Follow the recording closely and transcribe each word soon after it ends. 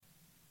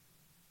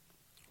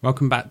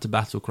Welcome back to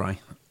Battle Cry.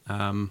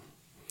 We're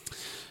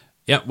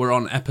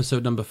on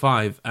episode number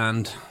 5,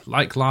 and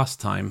like last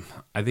time,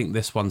 I think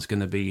this one's going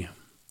to be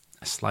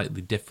a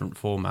slightly different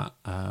format.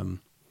 I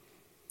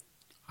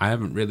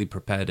haven't really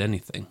prepared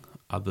anything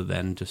other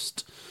than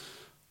just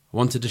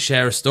wanted to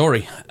share a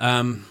story.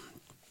 And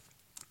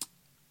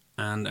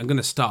I'm going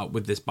to start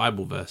with this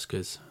Bible verse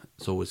because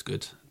it's always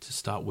good to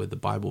start with the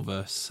Bible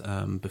verse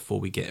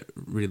before we get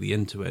really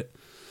into it.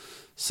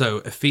 So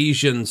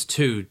Ephesians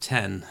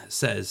 2:10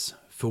 says,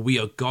 "For we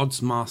are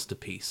God's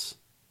masterpiece.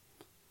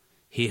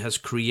 He has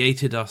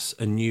created us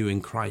anew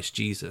in Christ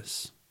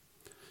Jesus,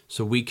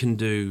 so we can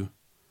do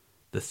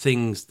the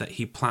things that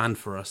he planned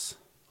for us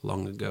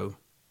long ago."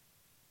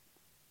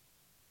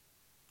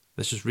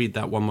 Let's just read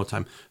that one more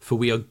time. "For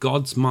we are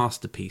God's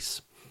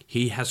masterpiece.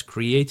 He has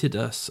created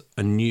us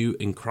anew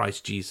in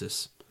Christ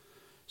Jesus,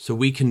 so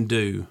we can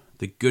do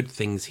the good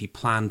things he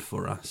planned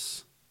for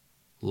us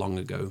long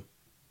ago."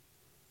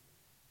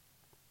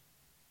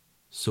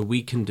 So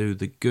we can do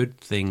the good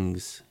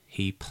things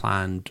he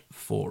planned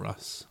for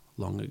us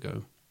long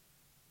ago.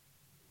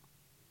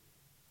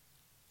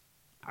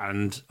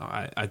 And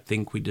I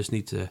think we just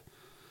need to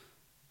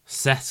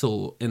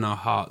settle in our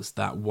hearts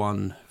that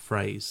one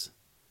phrase.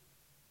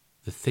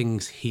 The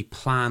things he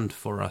planned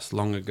for us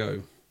long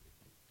ago.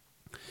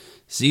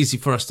 It's easy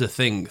for us to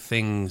think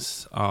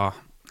things are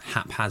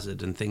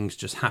haphazard and things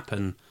just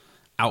happen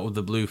out of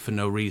the blue for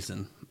no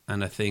reason.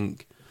 And I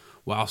think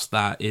whilst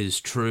that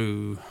is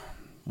true,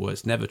 well,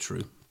 it's never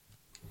true.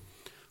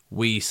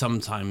 We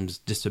sometimes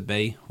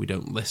disobey, we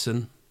don't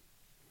listen,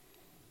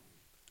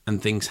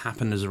 and things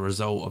happen as a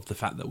result of the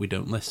fact that we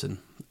don't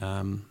listen.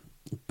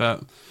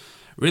 But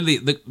really,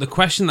 the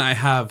question that I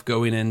have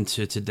going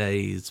into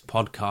today's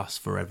podcast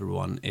for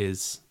everyone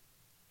is,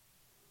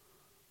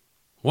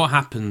 what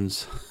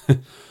happens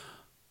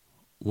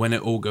when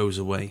it all goes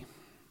away?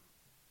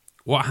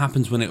 What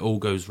happens when it all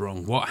goes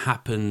wrong? What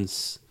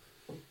happens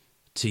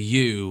to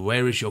you?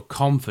 Where is your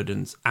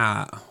confidence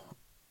at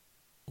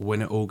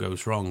when it all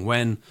goes wrong?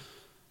 When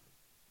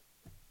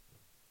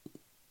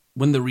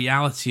the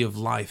reality of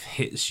life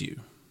hits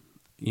you,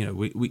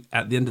 we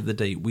at the end of the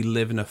day, we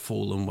live in a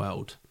fallen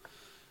world.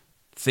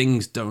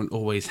 Things don't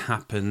always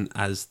happen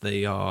as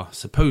they are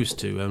supposed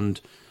to,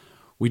 and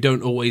we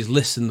don't always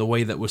listen the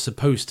way that we're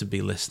supposed to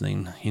be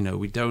listening.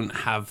 We don't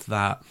have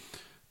that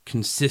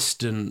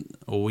consistent,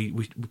 or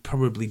we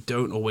probably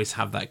don't always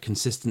have that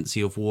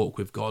consistency of walk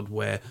with God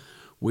where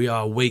we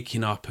are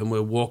waking up and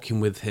we're walking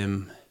with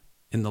him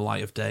in the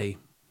light of day,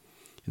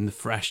 in the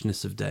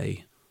freshness of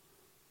day.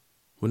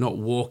 We're not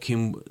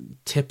walking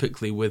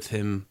typically with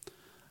him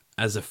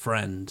as a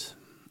friend.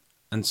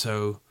 And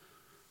so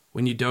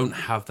when you don't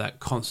have that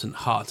constant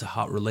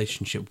heart-to-heart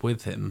relationship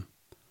with him,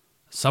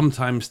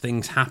 sometimes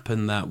things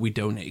happen that we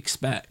don't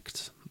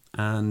expect.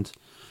 And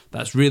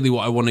that's really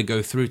what I want to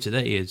go through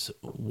today, is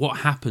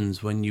what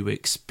happens when you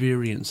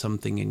experience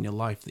something in your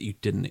life that you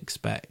didn't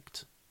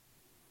expect.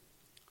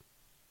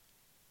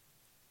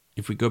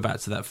 If we go back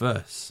to that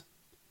verse,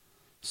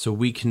 so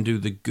we can do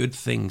the good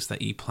things that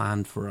he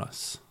planned for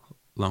us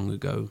long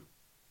ago.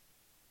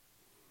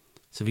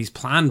 So if he's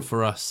planned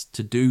for us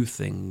to do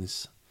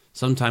things,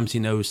 sometimes he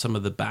knows some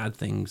of the bad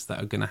things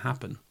that are going to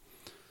happen.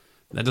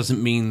 That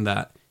doesn't mean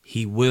that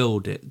he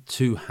willed it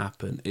to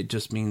happen. It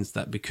just means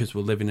that because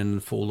we're living in a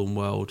fallen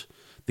world,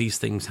 these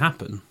things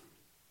happen.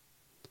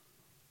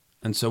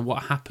 And so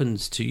what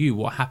happens to you?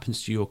 What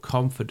happens to your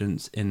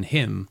confidence in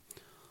him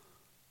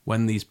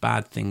when these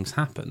bad things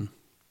happen?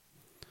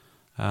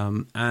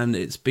 And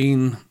it's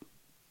been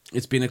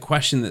a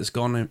question that's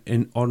gone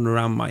on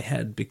around my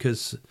head,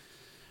 because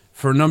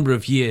for a number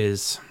of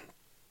years,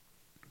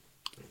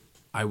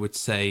 I would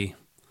say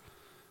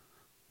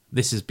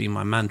this has been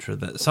my mantra,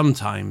 that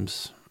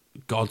sometimes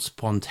God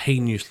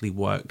spontaneously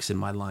works in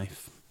my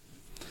life.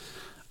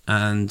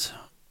 And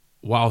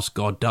whilst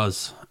God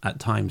does at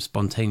times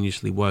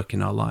spontaneously work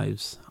in our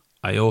lives,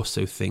 I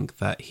also think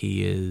that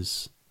he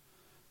is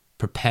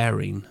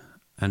preparing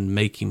and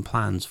making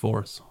plans for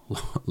us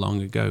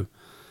long ago.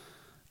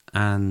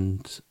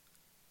 And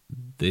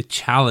the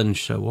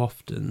challenge so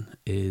often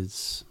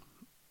is,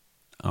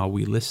 are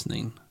we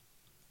listening?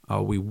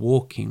 Are we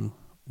walking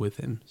with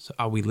him? So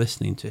are we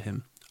listening to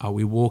him? Are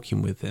we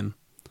walking with him?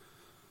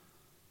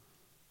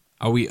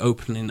 Are we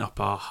opening up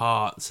our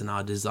hearts and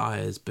our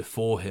desires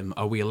before him?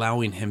 Are we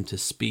allowing him to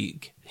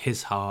speak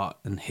his heart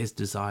and his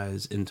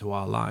desires into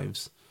our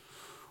lives?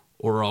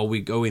 Or are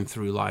we going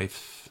through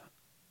life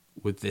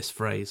with this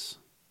phrase,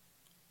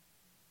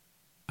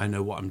 I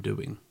know what I'm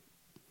doing?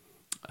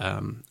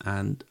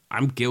 And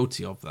I'm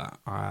guilty of that.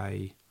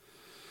 I'm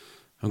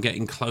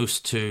getting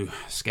close to,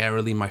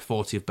 scarily, my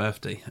 40th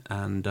birthday,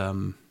 and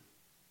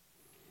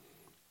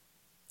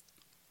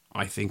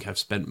I think I've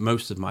spent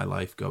most of my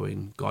life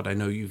going, God, I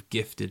know you've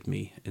gifted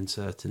me in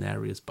certain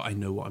areas, but I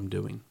know what I'm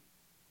doing.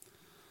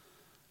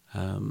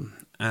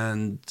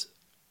 And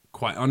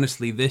quite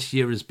honestly, this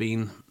year has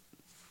been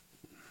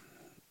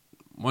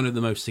one of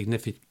the most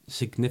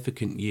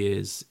significant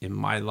years in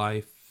my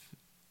life,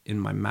 in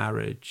my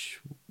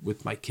marriage,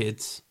 with my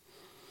kids.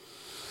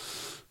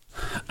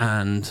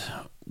 And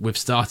with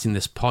starting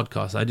this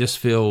podcast, I just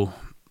feel,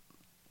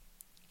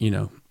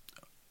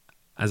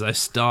 as I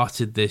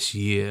started this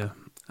year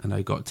and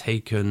I got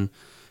taken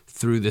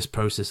through this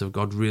process of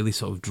God really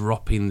sort of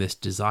dropping this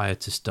desire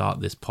to start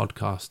this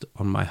podcast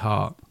on my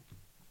heart.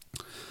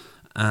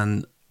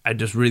 And I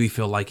just really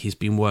feel like he's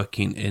been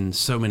working in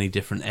so many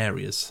different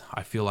areas.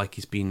 I feel like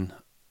he's been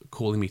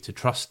calling me to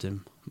trust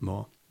him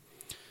more.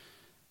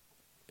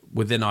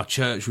 Within our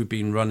church, we've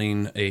been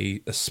running a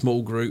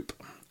small group,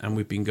 and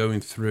we've been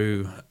going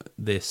through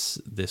this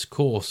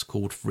course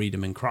called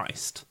Freedom in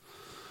Christ.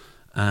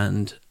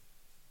 And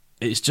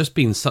it's just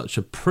been such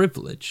a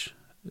privilege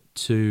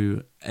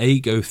to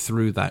go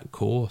through that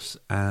course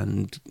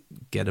and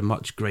get a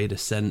much greater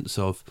sense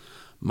of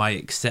my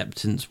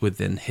acceptance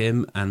within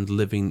him and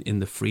living in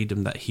the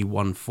freedom that he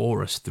won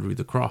for us through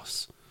the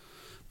cross.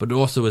 But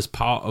also, as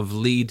part of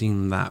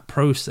leading that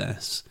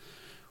process,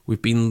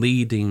 we've been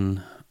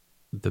leading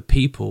the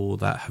people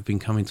that have been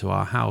coming to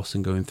our house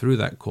and going through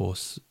that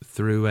course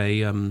through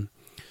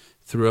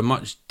a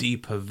much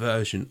deeper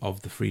version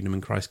of the Freedom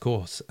in Christ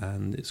course,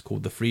 and it's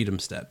called the Freedom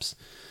Steps.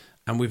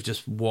 And we've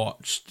just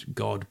watched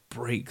God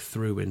break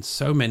through in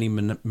so many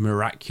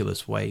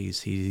miraculous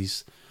ways.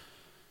 He's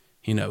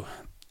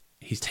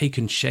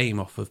taken shame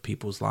off of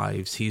people's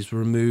lives. He's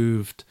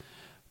removed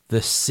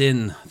the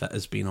sin that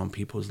has been on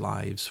people's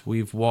lives.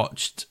 We've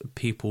watched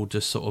people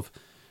just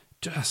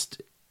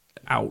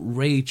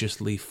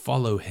outrageously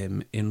follow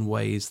him in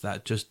ways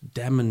that just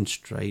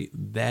demonstrate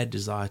their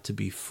desire to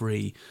be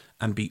free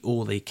and be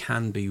all they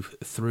can be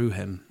through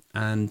him.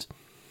 And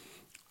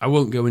I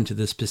won't go into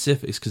the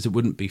specifics because it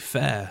wouldn't be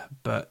fair,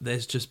 but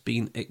there's just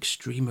been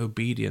extreme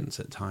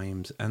obedience at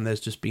times, and there's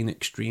just been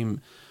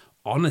extreme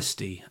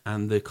honesty,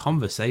 and the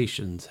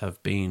conversations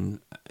have been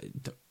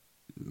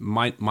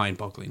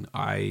mind-boggling.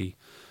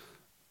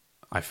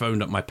 I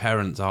phoned up my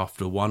parents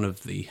after one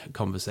of the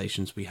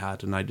conversations we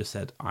had, and I just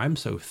said, I'm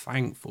so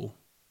thankful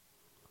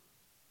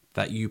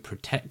that you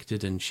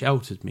protected and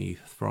sheltered me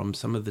from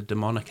some of the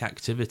demonic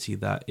activity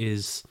that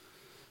is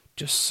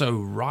just so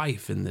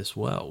rife in this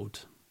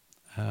world.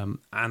 And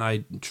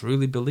I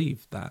truly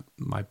believe that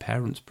my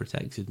parents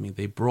protected me.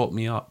 They brought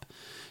me up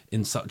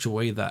in such a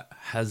way that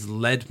has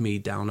led me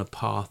down a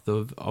path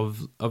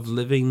of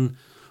living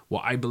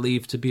what I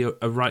believe to be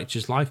a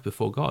righteous life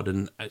before God.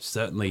 And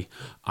certainly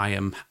I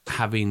am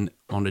having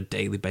on a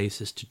daily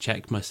basis to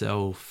check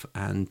myself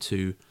and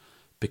to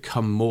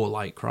become more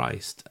like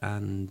Christ.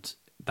 And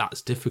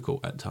that's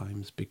difficult at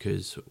times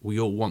because we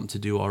all want to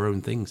do our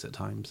own things at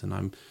times. And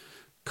I'm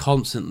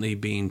constantly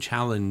being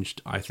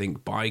challenged, I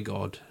think, by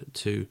God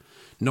to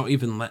not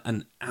even let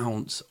an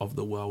ounce of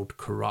the world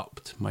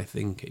corrupt my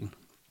thinking.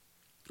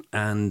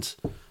 And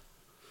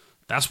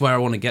that's where I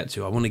want to get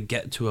to. I want to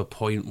get to a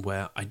point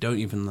where I don't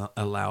even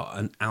allow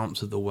an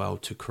ounce of the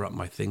world to corrupt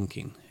my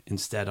thinking.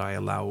 Instead, I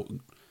allow,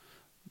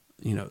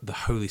 the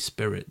Holy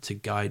Spirit to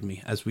guide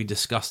me. As we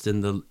discussed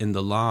in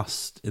the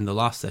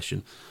last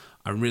session,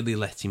 I'm really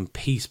letting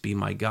peace be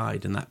my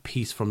guide, and that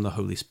peace from the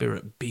Holy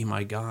Spirit be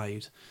my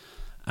guide.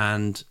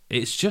 And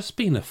it's just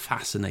been a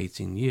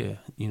fascinating year.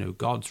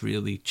 God's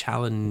really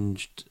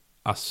challenged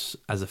us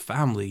as a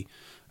family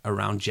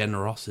around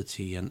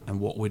generosity and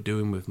what we're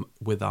doing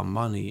with our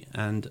money.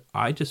 And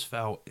I just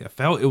felt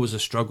it was a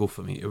struggle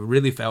for me. It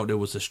really felt it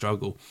was a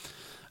struggle.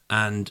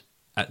 And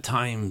at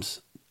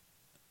times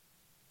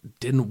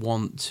didn't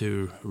want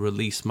to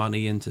release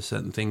money into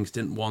certain things,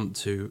 didn't want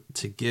to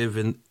give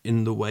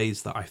in the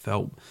ways that I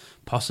felt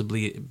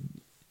possibly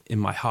in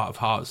my heart of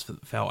hearts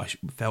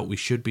felt we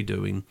should be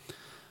doing.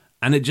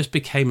 And it just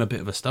became a bit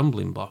of a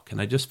stumbling block.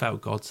 And I just felt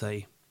God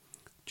say,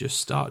 just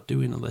start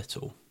doing a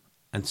little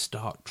and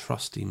start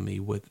trusting me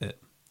with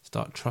it.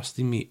 Start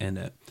trusting me in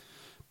it.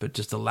 But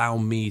just allow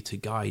me to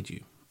guide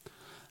you.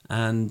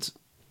 And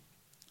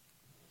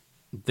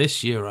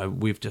this year,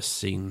 we've just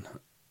seen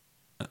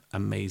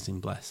amazing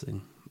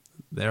blessing.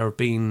 There have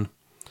been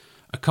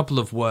a couple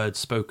of words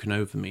spoken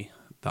over me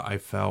that I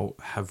felt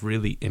have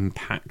really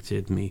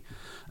impacted me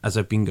as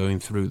I've been going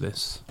through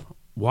this.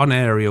 One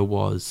area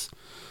was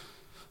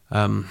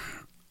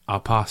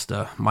our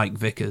pastor, Mike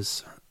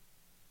Vickers,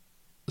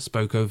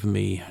 spoke over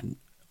me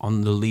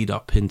on the lead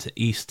up into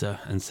Easter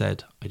and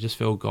said, I just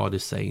feel God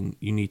is saying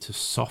you need to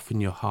soften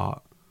your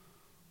heart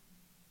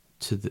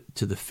to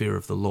the fear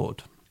of the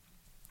Lord.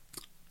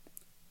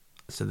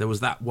 So there was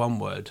that one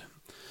word.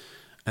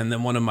 And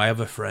then one of my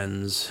other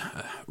friends,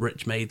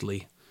 Rich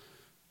Madeley,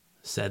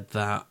 said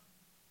that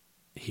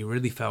he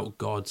really felt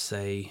God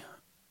say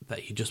that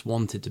he just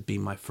wanted to be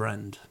my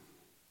friend.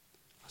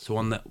 So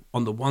on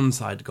the one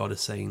side, God is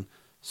saying,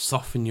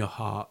 soften your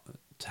heart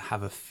to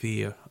have a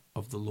fear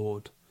of the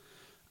Lord.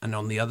 And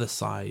on the other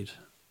side,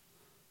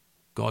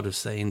 God is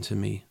saying to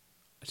me,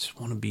 I just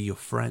want to be your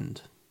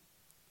friend.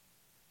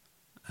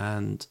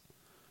 And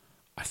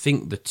I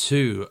think the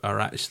two are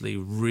actually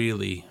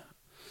really,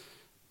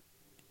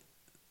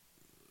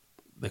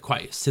 they're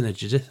quite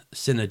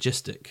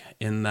synergistic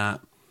in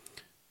that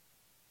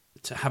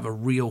to have a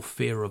real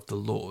fear of the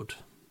Lord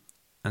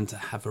and to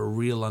have a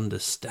real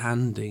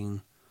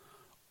understanding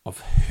of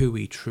who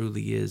he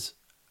truly is,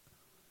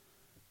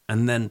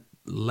 and then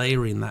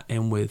layering that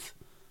in with,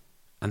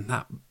 and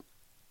that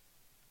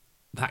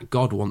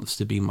God wants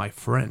to be my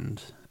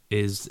friend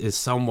is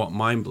somewhat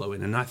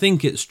mind-blowing. And I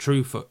think it's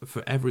true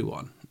for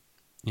everyone.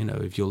 You know,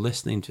 if you're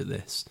listening to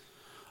this,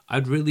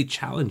 I'd really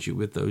challenge you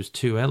with those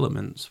two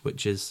elements,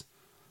 which is,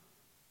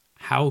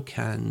 how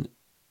can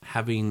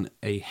having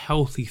a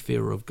healthy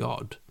fear of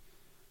God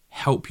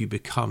help you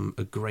become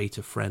a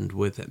greater friend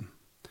with him?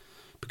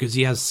 Because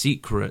he has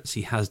secrets,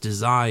 he has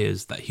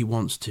desires that he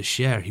wants to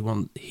share.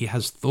 He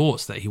has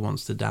thoughts that he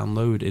wants to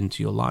download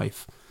into your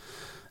life.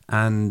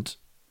 And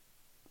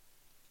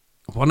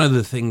one of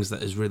the things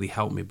that has really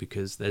helped me,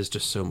 because there's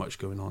just so much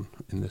going on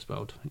in this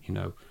world, you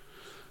know,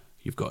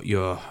 you've got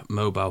your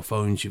mobile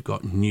phones, you've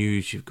got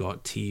news, you've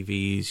got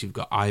TVs, you've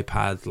got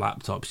iPads,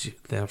 laptops.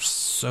 There are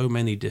so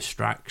many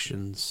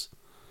distractions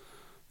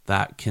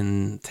that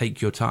can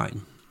take your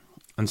time.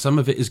 And some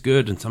of it is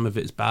good, and some of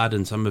it is bad,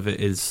 and some of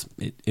it is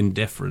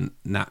indifferent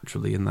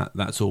naturally, and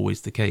that's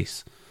always the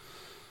case.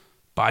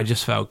 But I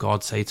just felt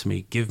God say to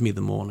me, give me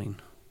the morning.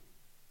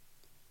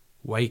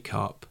 Wake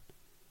up,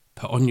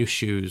 put on your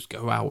shoes,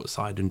 go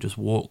outside and just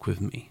walk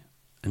with me,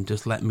 and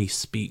just let me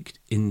speak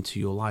into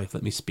your life.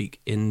 Let me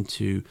speak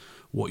into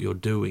what you're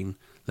doing.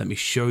 Let me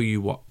show you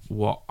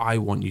what I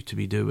want you to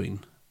be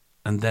doing,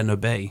 and then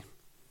obey.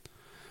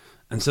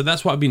 And so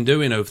that's what I've been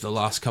doing over the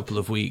last couple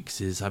of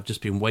weeks, is I've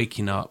just been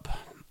waking up,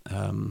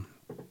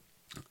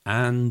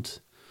 and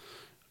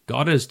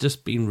God has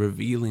just been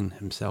revealing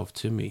himself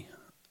to me.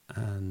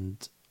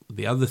 And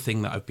the other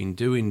thing that I've been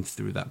doing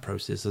through that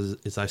process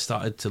is I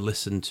started to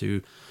listen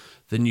to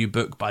the new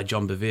book by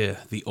John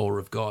Bevere, The Awe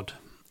of God.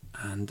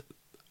 And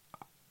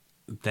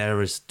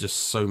there is just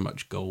so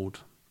much gold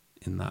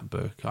in that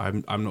book.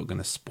 I'm not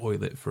going to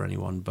spoil it for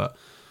anyone, but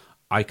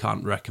I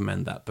can't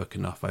recommend that book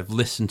enough. I've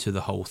listened to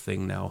the whole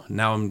thing now.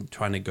 Now I'm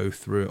trying to go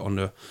through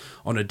it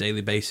on a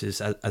daily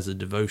basis as a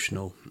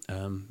devotional.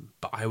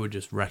 But I would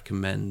just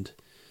recommend,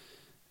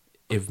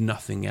 if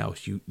nothing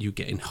else, you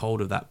getting hold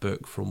of that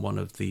book from one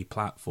of the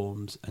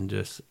platforms and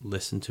just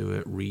listen to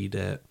it, read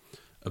it,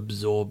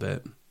 absorb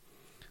it,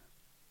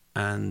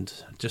 and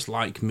just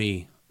like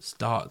me,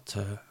 start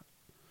to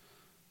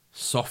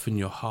soften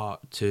your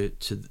heart to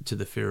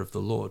the fear of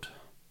the Lord,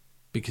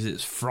 because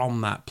it's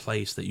from that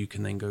place that you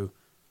can then go,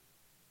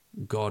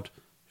 God,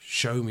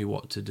 show me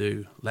what to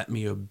do. Let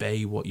me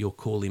obey what you're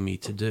calling me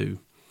to do.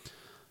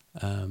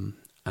 And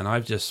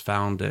I've just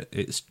found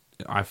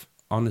I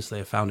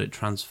found it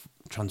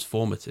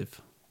transformative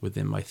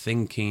within my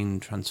thinking,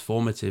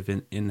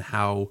 transformative in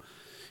how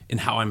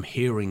I'm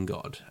hearing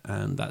God.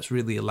 And that's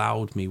really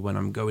allowed me, when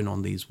I'm going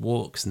on these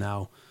walks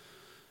now,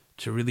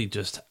 to really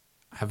just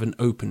have an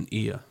open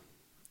ear.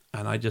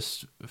 And I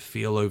just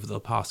feel over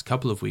the past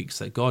couple of weeks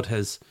that God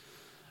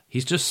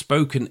he's just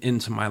spoken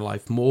into my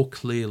life more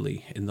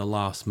clearly in the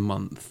last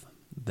month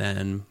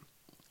than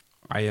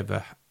I've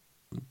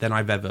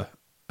ever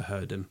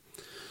heard him.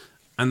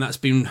 And that's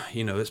been,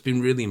 it's been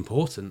really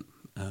important,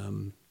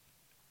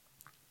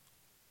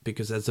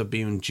 because as I've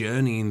been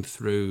journeying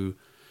through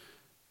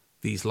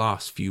these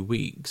last few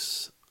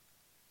weeks,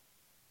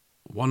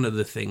 one of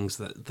the things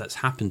that's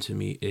happened to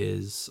me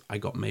is I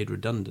got made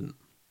redundant.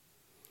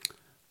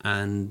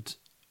 And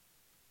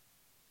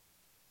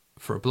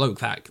for a bloke,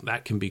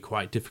 that can be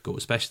quite difficult,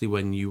 especially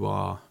when you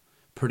are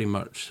pretty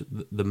much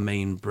the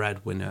main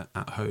breadwinner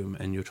at home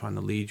and you're trying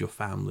to lead your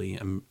family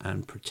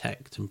and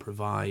protect and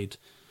provide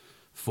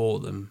for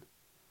them.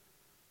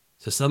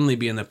 So suddenly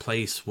be in a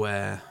place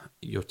where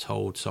you're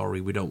told,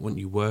 sorry, we don't want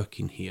you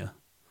working here.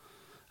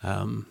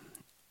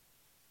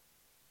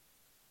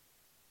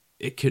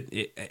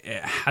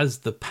 It has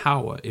the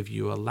power, if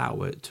you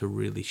allow it, to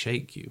really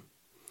shake you.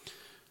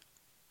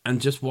 And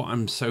just what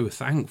I'm so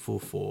thankful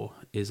for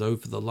is,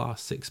 over the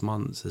last 6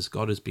 months, as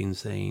God has been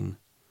saying,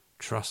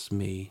 trust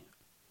me,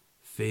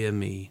 fear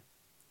me,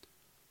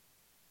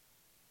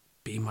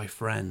 be my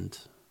friend,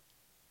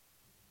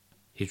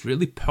 he's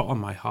really put on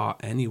my heart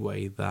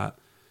anyway that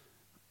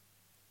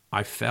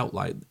I felt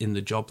like in the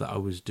job that I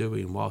was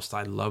doing, whilst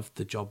I loved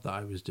the job that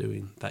I was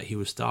doing, that he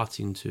was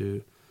starting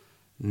to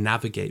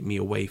navigate me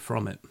away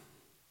from it.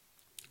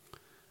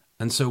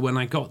 And so when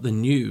I got the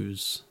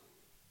news,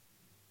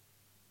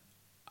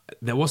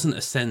 there wasn't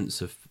a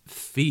sense of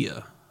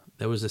fear.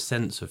 There was a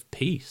sense of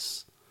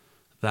peace,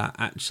 that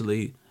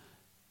actually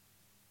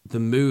the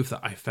move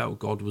that I felt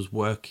God was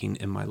working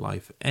in my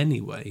life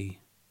anyway,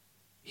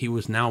 he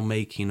was now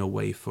making a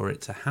way for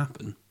it to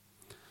happen.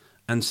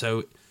 And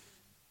so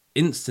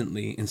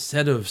instantly,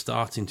 instead of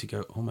starting to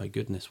go, oh my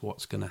goodness,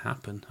 what's going to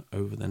happen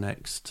over the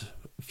next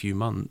few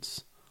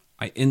months,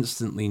 I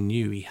instantly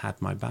knew he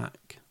had my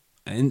back.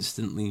 I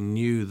instantly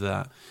knew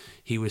that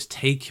he was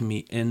taking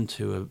me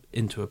into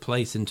a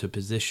place, into a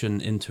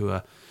position, into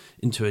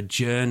a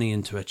journey,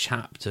 into a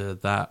chapter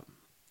that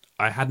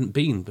I hadn't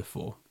been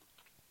before.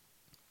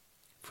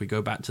 If we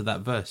go back to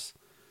that verse,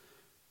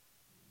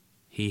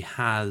 he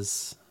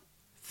has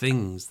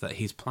things that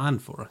he's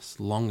planned for us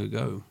long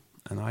ago.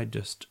 And I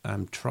just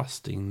am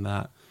trusting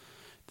that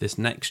this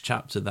next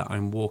chapter that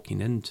I'm walking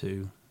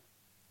into,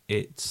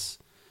 it's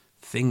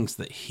things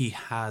that he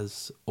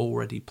has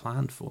already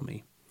planned for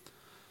me.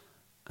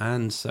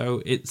 And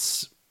so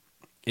it's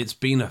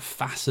been a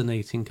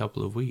fascinating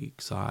couple of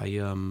weeks.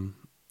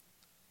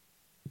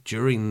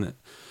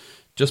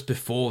 Just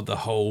before the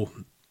whole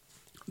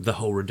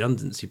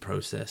redundancy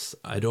process,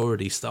 I'd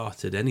already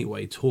started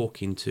anyway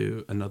talking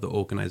to another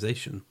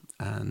organization,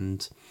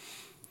 and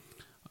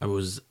I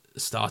was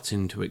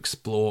starting to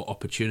explore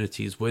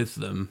opportunities with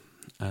them.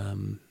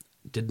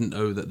 Didn't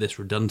know that this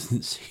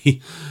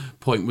redundancy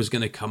point was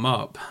going to come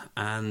up.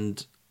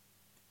 And,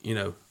 you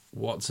know,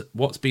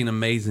 what's been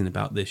amazing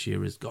about this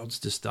year is God's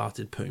just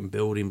started putting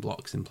building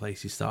blocks in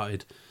place. He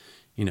started,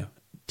 you know,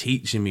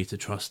 teaching me to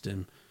trust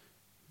him,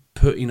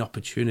 putting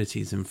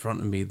opportunities in front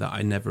of me that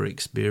I never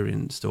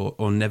experienced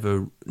or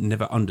never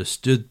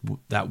understood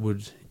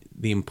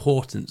the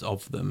importance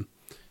of them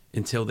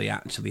until they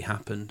actually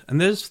happened. And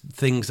there's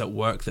things at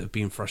work that have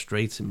been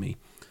frustrating me.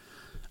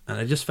 And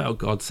I just felt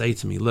God say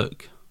to me,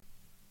 look,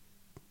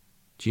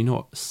 do you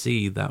not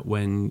see that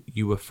when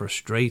you were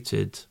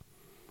frustrated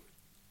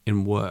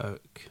in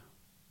work,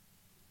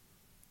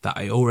 that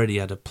I already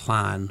had a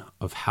plan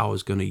of how I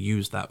was going to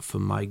use that for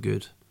my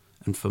good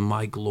and for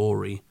my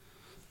glory,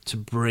 to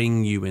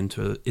bring you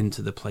into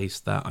the place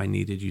that I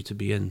needed you to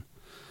be in?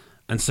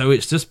 And so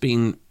it's just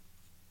been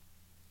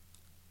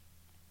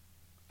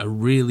a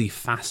really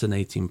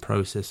fascinating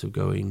process of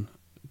going,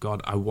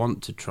 God, I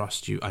want to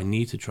trust you. I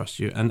need to trust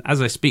you. And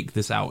as I speak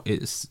this out,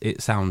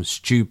 it sounds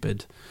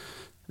stupid.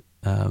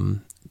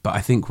 But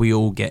I think we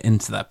all get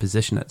into that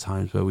position at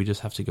times where we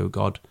just have to go,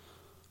 God,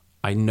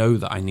 I know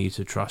that I need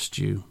to trust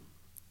you,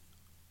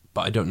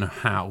 but I don't know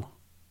how,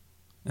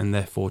 and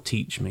therefore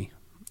teach me.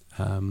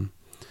 And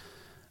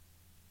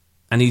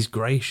he's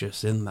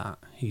gracious in that.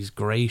 He's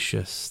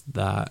gracious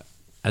that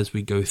as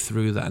we go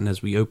through that and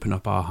as we open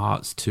up our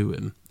hearts to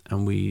him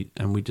and we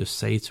just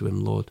say to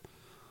him, Lord,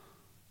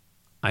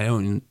 I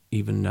don't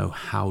even know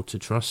how to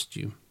trust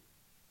you,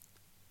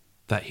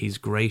 that he's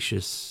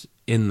gracious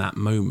in that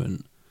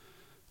moment.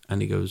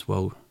 And he goes,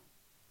 well,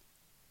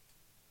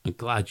 I'm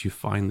glad you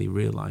finally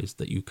realized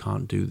that you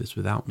can't do this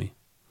without me.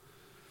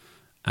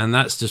 And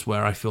that's just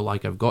where I feel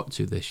like I've got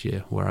to this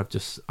year, where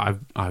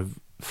I've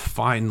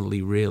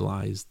finally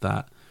realized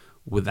that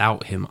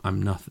without him,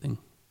 I'm nothing.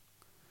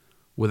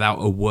 Without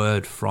a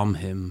word from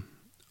him,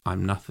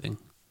 I'm nothing.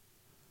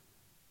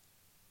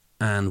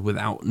 And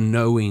without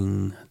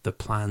knowing the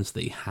plans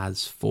that he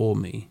has for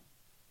me,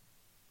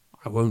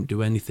 I won't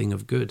do anything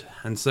of good.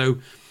 And so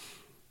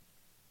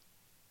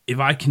if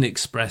I can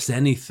express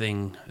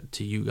anything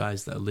to you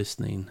guys that are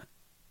listening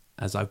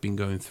as I've been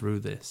going through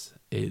this,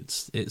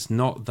 it's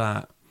not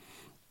that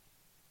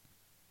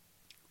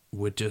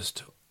we're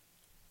just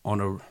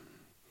on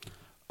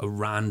a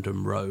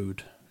random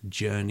road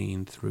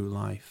journeying through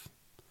life.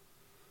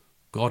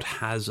 God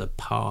has a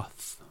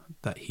path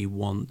that he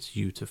wants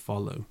you to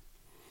follow.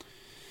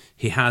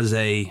 He has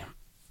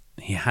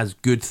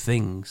good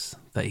things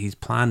that he's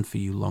planned for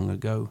you long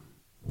ago.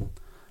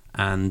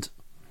 And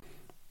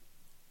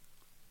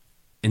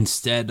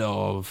instead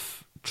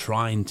of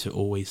trying to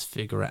always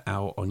figure it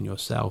out on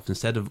yourself,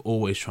 instead of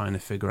always trying to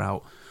figure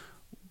out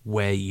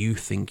where you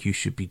think you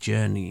should be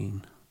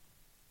journeying,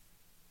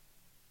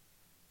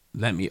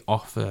 let me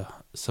offer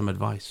some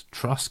advice.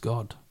 Trust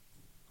God.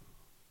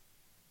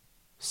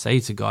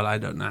 Say to God, I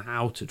don't know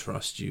how to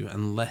trust you,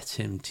 and let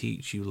him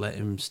teach you. Let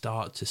him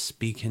start to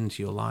speak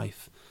into your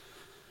life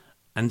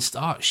and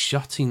start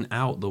shutting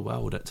out the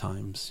world at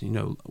times. You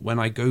know, when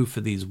I go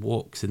for these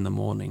walks in the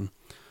morning,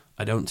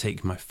 I don't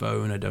take my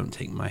phone, I don't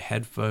take my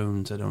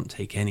headphones, I don't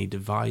take any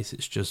device.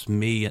 It's just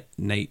me,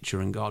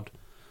 nature, and God.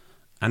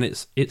 And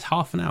it's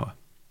half an hour.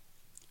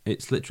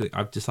 It's literally,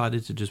 I've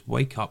decided to just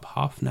wake up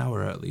half an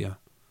hour earlier,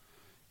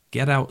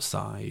 get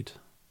outside,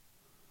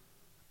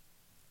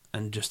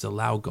 and just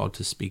allow God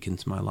to speak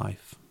into my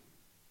life.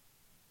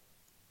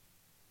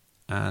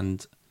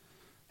 And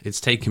it's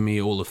taken me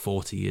all of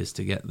 40 years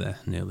to get there,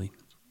 nearly.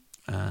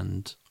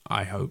 And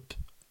I hope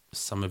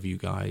some of you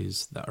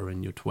guys that are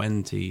in your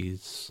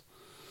 20s,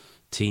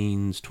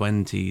 teens,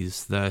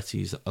 20s,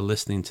 30s are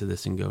listening to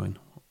this and going,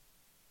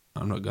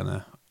 I'm not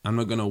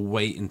gonna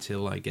wait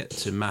until I get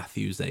to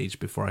Matthew's age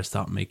before I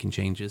start making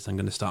changes. I'm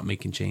going to start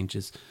making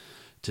changes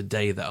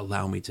today that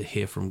allow me to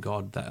hear from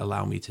God, that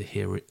allow me to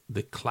hear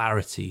the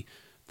clarity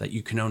that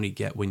you can only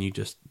get when you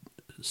just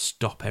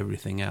stop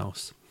everything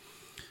else.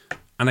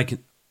 And I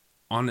can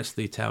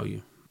honestly tell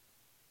you,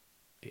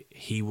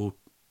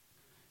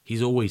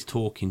 he's always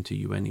talking to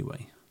you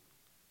anyway.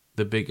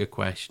 The bigger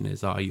question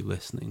is, are you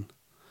listening?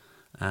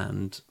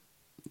 And,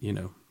 you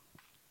know,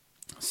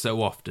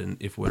 so often,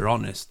 if we're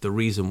honest, the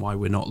reason why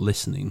we're not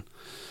listening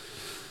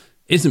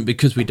isn't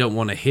because we don't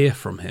want to hear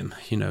from him.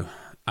 You know,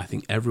 I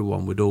think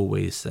everyone would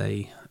always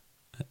say,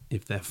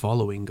 if they're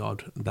following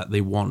God, that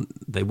they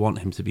want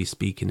him to be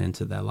speaking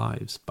into their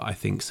lives. But I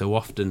think so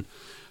often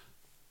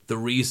the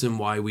reason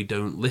why we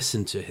don't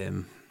listen to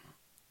him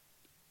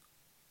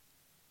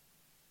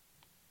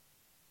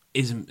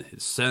it's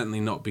certainly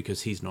not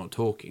because he's not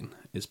talking.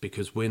 It's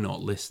because we're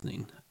not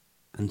listening.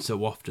 And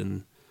so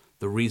often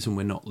the reason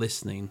we're not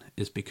listening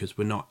is because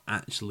we're not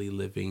actually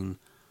living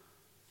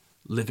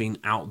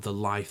out the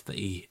life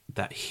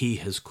that he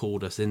has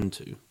called us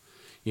into.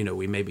 You know,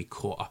 we may be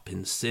caught up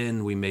in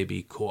sin. We may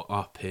be caught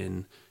up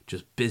in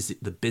just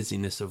the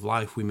busyness of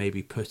life. We may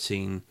be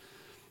putting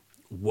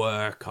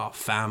work, our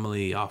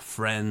family, our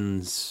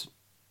friends,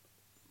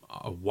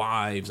 our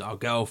wives, our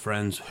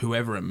girlfriends,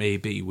 whoever it may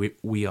be.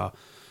 We are,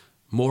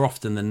 more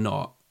often than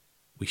not,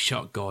 we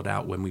shut God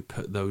out when we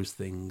put those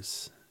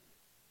things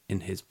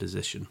in his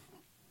position.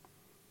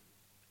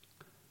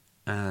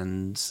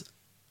 And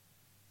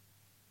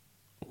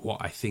what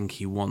I think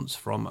he wants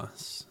from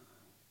us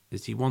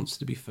is he wants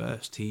to be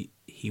first. He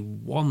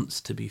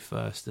wants to be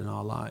first in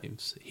our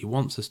lives. He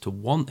wants us to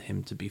want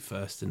him to be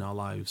first in our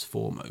lives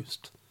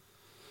foremost.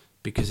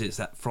 Because it's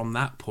from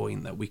that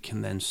point that we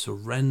can then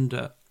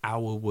surrender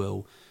our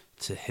will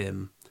to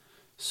him,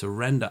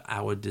 surrender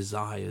our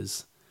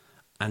desires,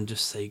 and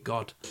just say,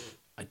 God,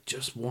 I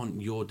just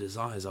want your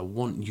desires. I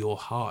want your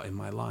heart in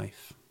my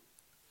life.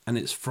 And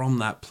it's from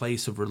that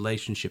place of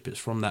relationship. It's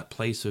from that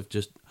place of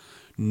just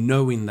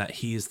knowing that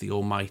he is the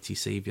almighty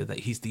Savior, that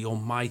he's the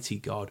almighty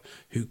God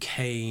who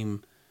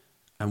came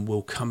and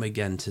will come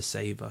again to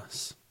save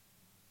us.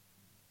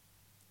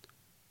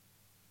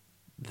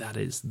 That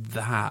is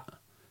that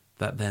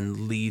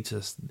then leads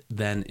us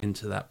then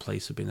into that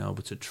place of being able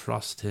to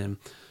trust him,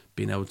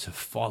 being able to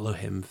follow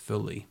him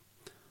fully.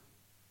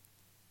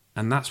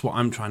 And that's what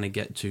I'm trying to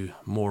get to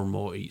more and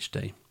more each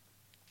day.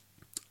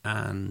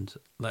 And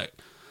like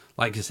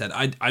I said,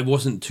 I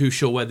wasn't too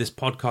sure where this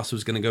podcast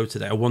was going to go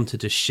today. I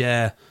wanted to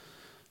share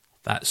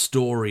that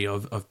story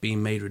of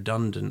being made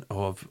redundant,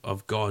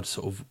 of God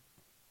sort of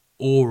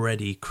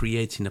already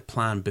creating a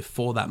plan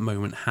before that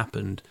moment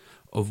happened,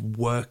 of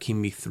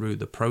working me through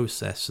the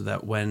process, so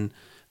that when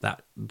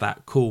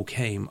that call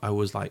came, I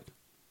was like,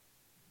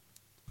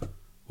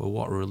 well,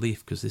 what a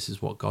relief, because this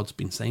is what God's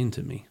been saying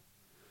to me.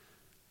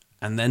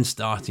 And then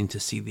starting to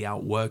see the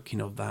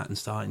outworking of that, and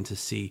starting to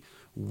see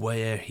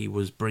where he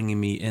was bringing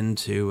me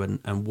into,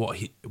 and what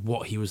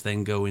he was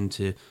then going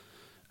to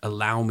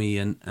allow me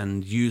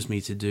and use me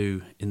to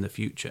do in the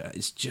future.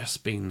 It's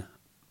just been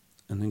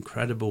an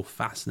incredible,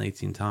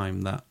 fascinating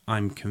time that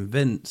I'm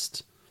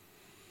convinced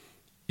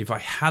if I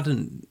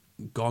hadn't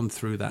gone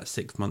through that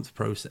 6-month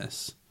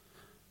process,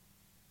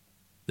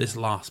 this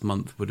last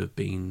month would have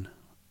been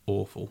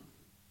awful.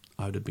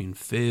 I would have been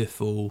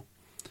fearful.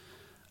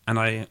 And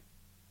I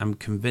am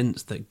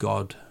convinced that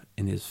God,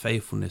 in his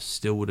faithfulness,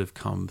 still would have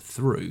come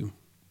through.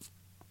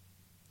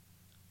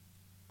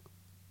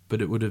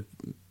 But it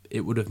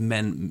would have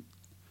meant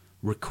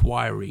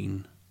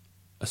requiring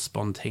a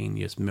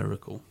spontaneous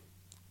miracle.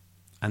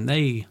 And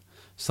they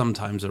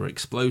sometimes are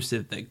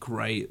explosive, they're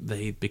great,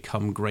 they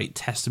become great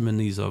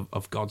testimonies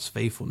of God's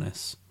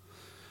faithfulness.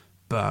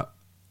 But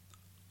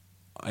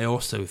I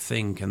also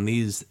think, and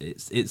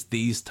it's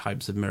these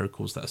types of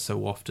miracles that are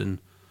so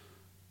often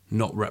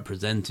not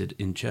represented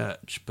in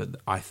church, but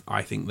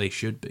I think they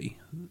should be.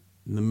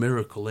 The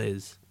miracle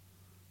is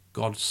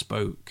God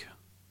spoke.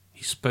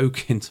 He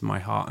spoke into my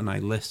heart and I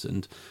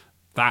listened.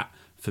 That,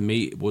 for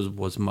me,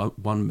 was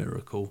one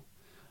miracle.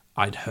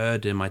 I'd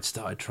heard him, I'd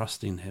started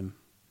trusting him,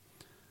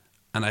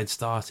 and I'd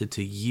started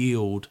to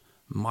yield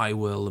my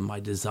will and my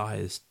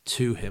desires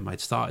to him.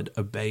 I'd started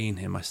obeying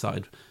him.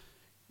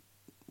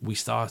 We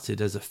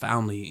started as a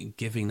family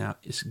giving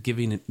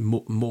it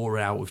more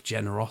out of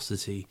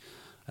generosity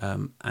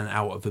and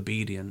out of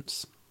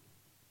obedience.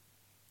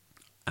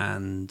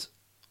 And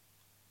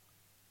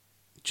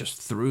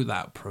just through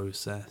that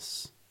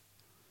process,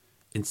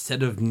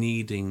 instead of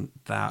needing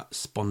that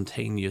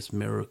spontaneous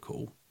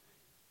miracle,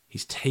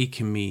 he's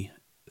taken me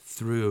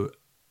through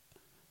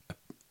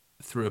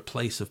a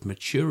place of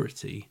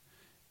maturity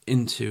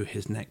into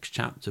his next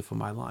chapter for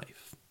my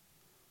life.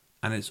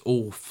 And it's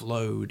all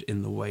flowed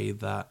in the way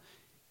that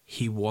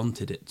he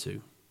wanted it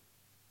to.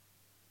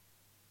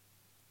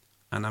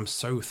 And I'm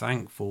so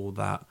thankful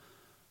that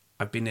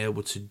I've been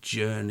able to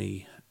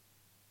journey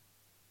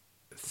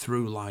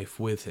through life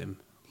with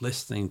him,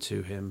 listening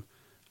to him,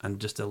 and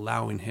just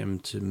allowing him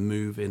to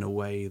move in a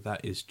way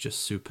that is just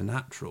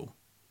supernatural.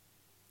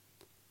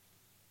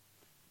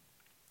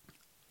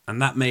 And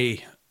that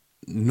may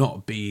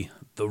not be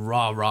the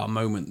rah-rah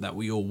moment that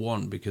we all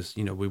want, because,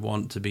 you know, we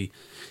want to be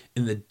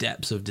in the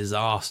depths of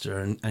disaster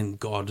and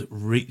God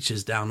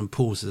reaches down and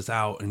pulls us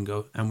out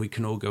and we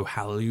can all go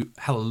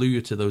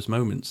hallelujah to those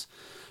moments.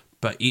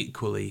 But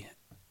equally,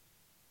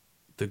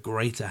 the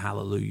greater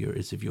hallelujah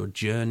is if you're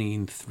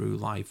journeying through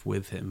life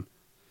with him,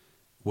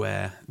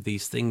 where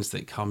these things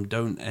that come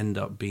don't end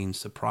up being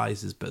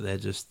surprises, but they're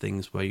just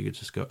things where you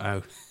just go,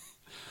 oh,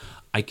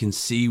 I can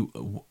see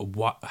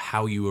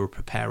how you were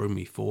preparing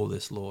me for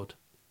this, Lord.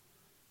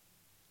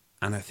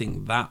 And I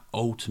think that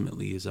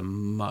ultimately is a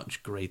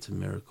much greater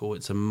miracle.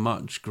 It's a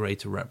much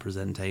greater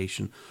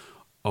representation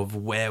of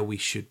where we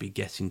should be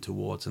getting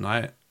towards. And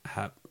I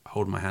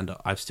hold my hand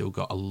up, I've still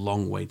got a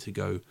long way to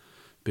go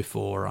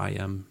before I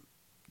am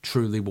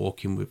truly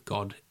walking with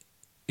God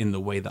in the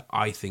way that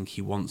I think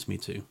he wants me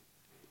to.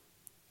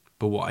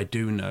 But what I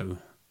do know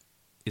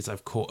is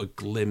I've caught a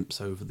glimpse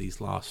over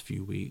these last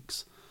few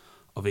weeks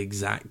of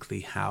exactly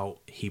how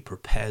he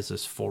prepares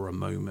us for a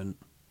moment.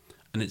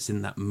 And it's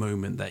in that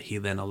moment that he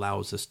then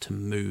allows us to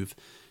move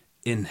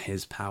in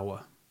his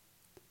power.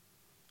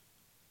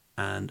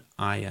 And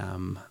I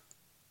am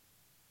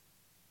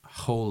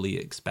wholly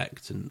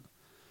expectant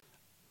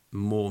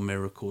more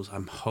miracles.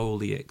 I'm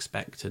wholly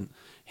expectant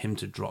him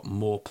to drop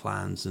more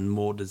plans and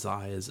more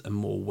desires and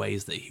more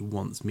ways that he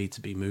wants me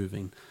to be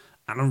moving.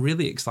 And I'm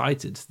really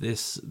excited.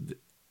 This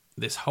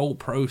whole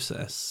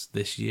process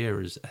this year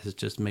has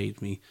just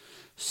made me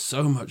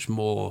so much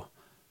more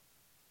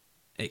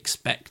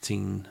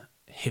expecting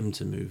him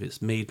to move.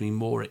 It's made me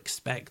more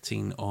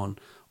expecting him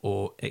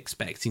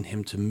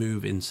to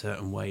move in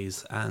certain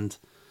ways. And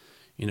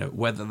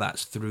whether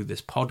that's through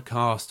this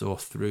podcast or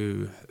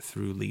through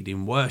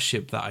leading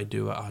worship that I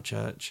do at our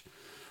church,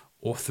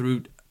 or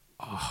through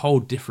a whole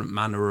different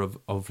manner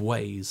of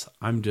ways,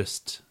 I'm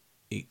just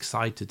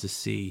excited to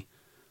see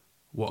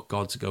what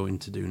God's going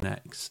to do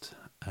next.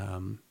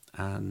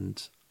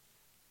 And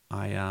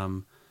I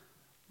am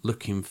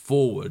looking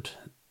forward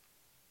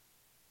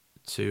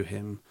to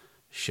him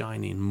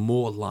shining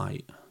more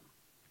light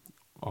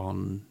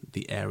on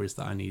the areas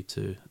that I need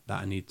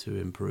to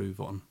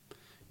improve on.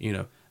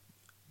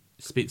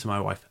 Speak to my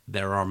wife,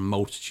 there are a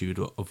multitude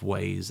of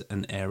ways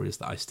and areas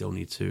that I still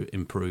need to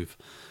improve.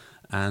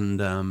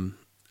 And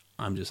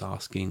I'm just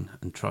asking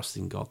and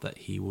trusting God that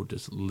he will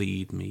just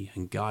lead me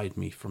and guide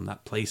me from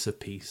that place of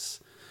peace.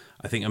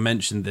 I think I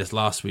mentioned this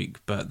last week,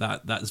 but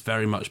that's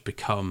very much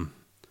become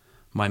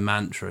my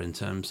mantra in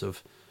terms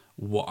of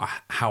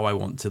how I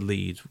want to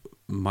lead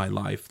my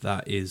life.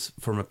 That is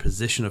from a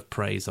position of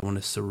praise. I want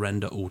to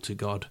surrender all to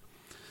God.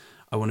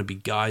 I want to be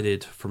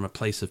guided from a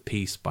place of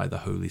peace by the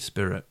Holy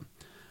Spirit.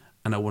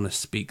 And I want to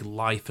speak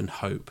life and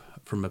hope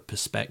from a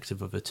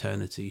perspective of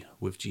eternity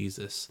with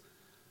Jesus.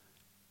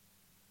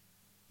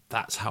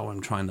 That's how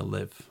I'm trying to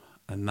live.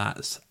 And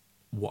that's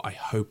what I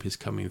hope is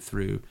coming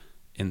through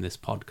in this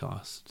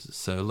podcast.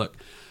 So look,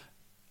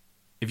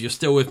 if you're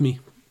still with me,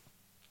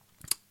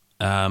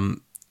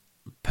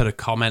 put a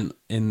comment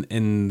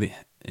in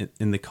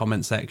the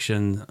comment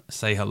section,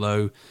 say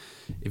hello.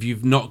 If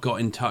you've not got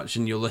in touch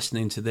and you're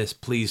listening to this,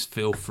 please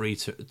feel free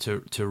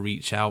to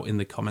reach out in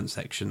the comment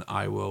section.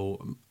 I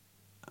will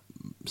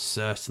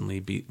certainly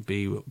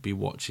be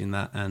watching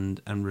that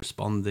and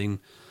responding.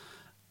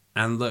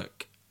 And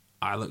look,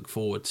 I look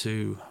forward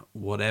to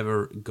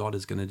whatever God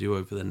is going to do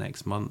over the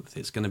next month.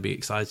 It's going to be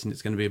exciting.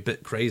 It's going to be a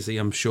bit crazy,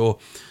 I'm sure.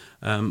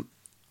 I'm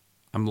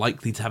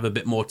likely to have a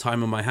bit more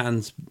time on my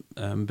hands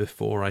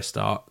before I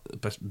start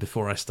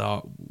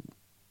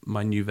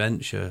my new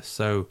venture.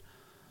 So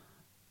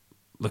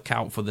look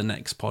out for the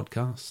next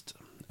podcast.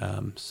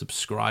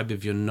 Subscribe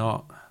if you're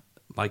not.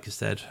 Like I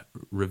said,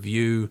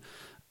 review,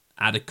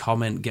 add a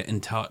comment, get in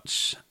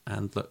touch.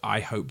 And look, I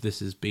hope this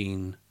has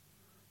been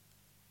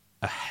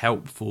a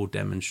helpful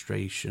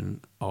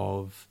demonstration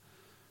of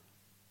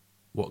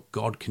what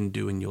God can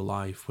do in your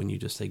life when you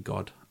just say,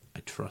 God,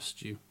 I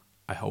trust you.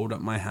 I hold up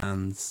my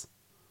hands.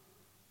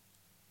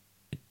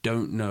 I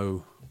don't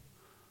know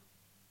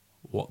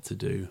what to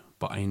do,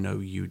 but I know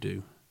you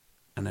do.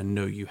 And I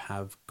know you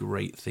have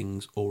great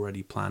things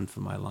already planned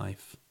for my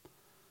life.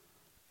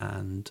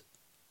 And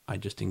I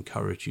just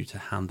encourage you to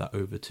hand that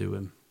over to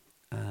him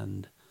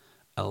and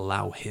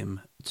allow him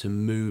to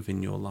move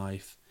in your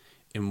life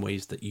in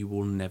ways that you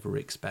will never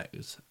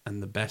expect.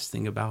 And the best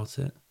thing about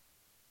it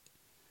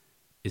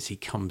is he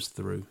comes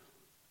through.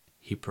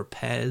 He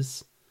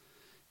prepares,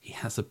 he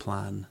has a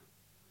plan,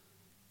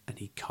 and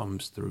he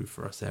comes through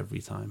for us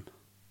every time.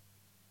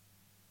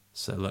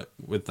 So look,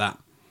 with that,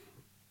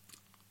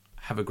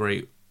 have a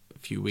great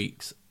few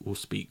weeks. We'll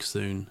speak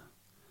soon.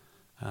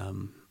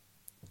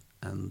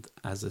 And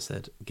as I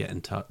said, get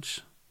in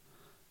touch.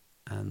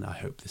 And I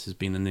hope this has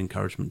been an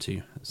encouragement to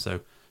you.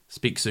 So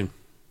speak soon.